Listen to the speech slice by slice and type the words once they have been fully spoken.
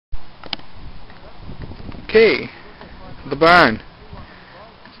Okay, the barn.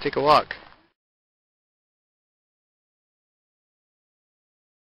 Let's take a walk.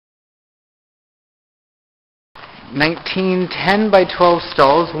 19 by 12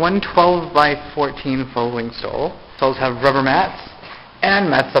 stalls, one 12 by 14 folding stall. Stalls have rubber mats and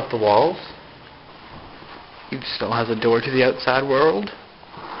mats up the walls. Each stall has a door to the outside world.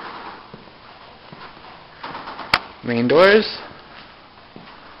 Main doors.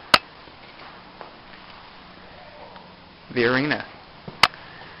 The arena.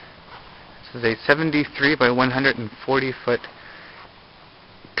 This is a 73 by 140 foot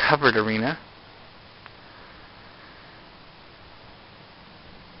covered arena.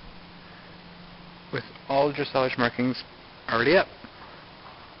 With all dressage markings already up.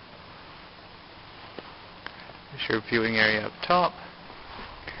 There's your viewing area up top.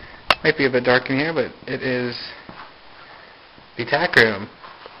 Might be a bit dark in here, but it is the tack room.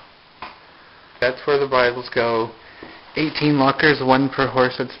 That's where the bridles go. 18 lockers, one per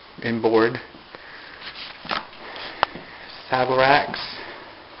horse that's in board. Saddle racks.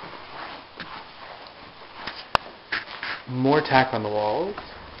 More tack on the walls.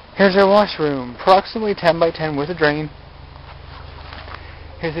 Here's our washroom, approximately 10 by 10 with a drain.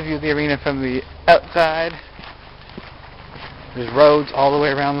 Here's a view of the arena from the outside. There's roads all the way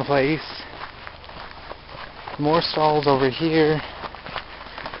around the place. More stalls over here.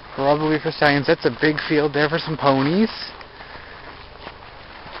 Probably for stallions. That's a big field there for some ponies.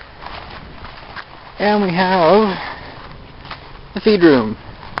 And we have the feed room.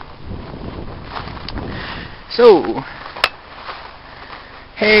 So,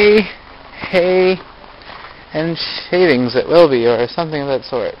 hay, and shavings it will be, or something of that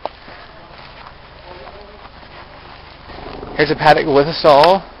sort. Here's a paddock with a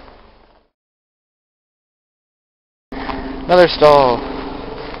stall. Another stall.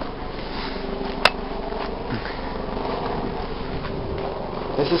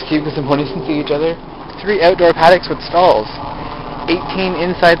 This is cute because the ponies can see each other. 3 outdoor paddocks with stalls. 18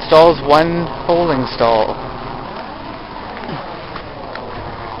 inside stalls, 1 folding stall.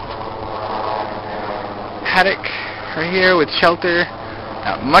 Paddock right here with shelter.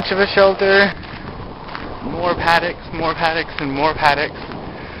 Not much of a shelter. More paddocks, and more paddocks.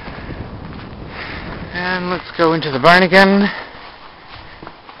 And let's go into the barn again.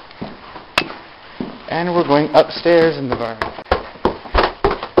 And we're going upstairs in the barn.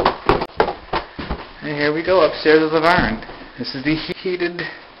 And here we go upstairs of the barn. This is the heated,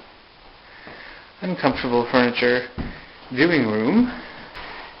 uncomfortable furniture viewing room.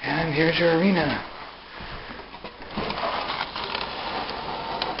 And here's your arena.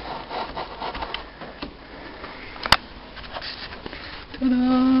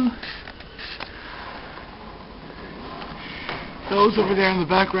 Ta-da! Those over there in the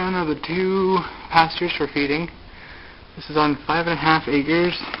background are the 2 pastures for feeding. This is on 5.5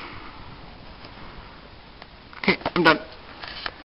 acres. Okay, I'm done.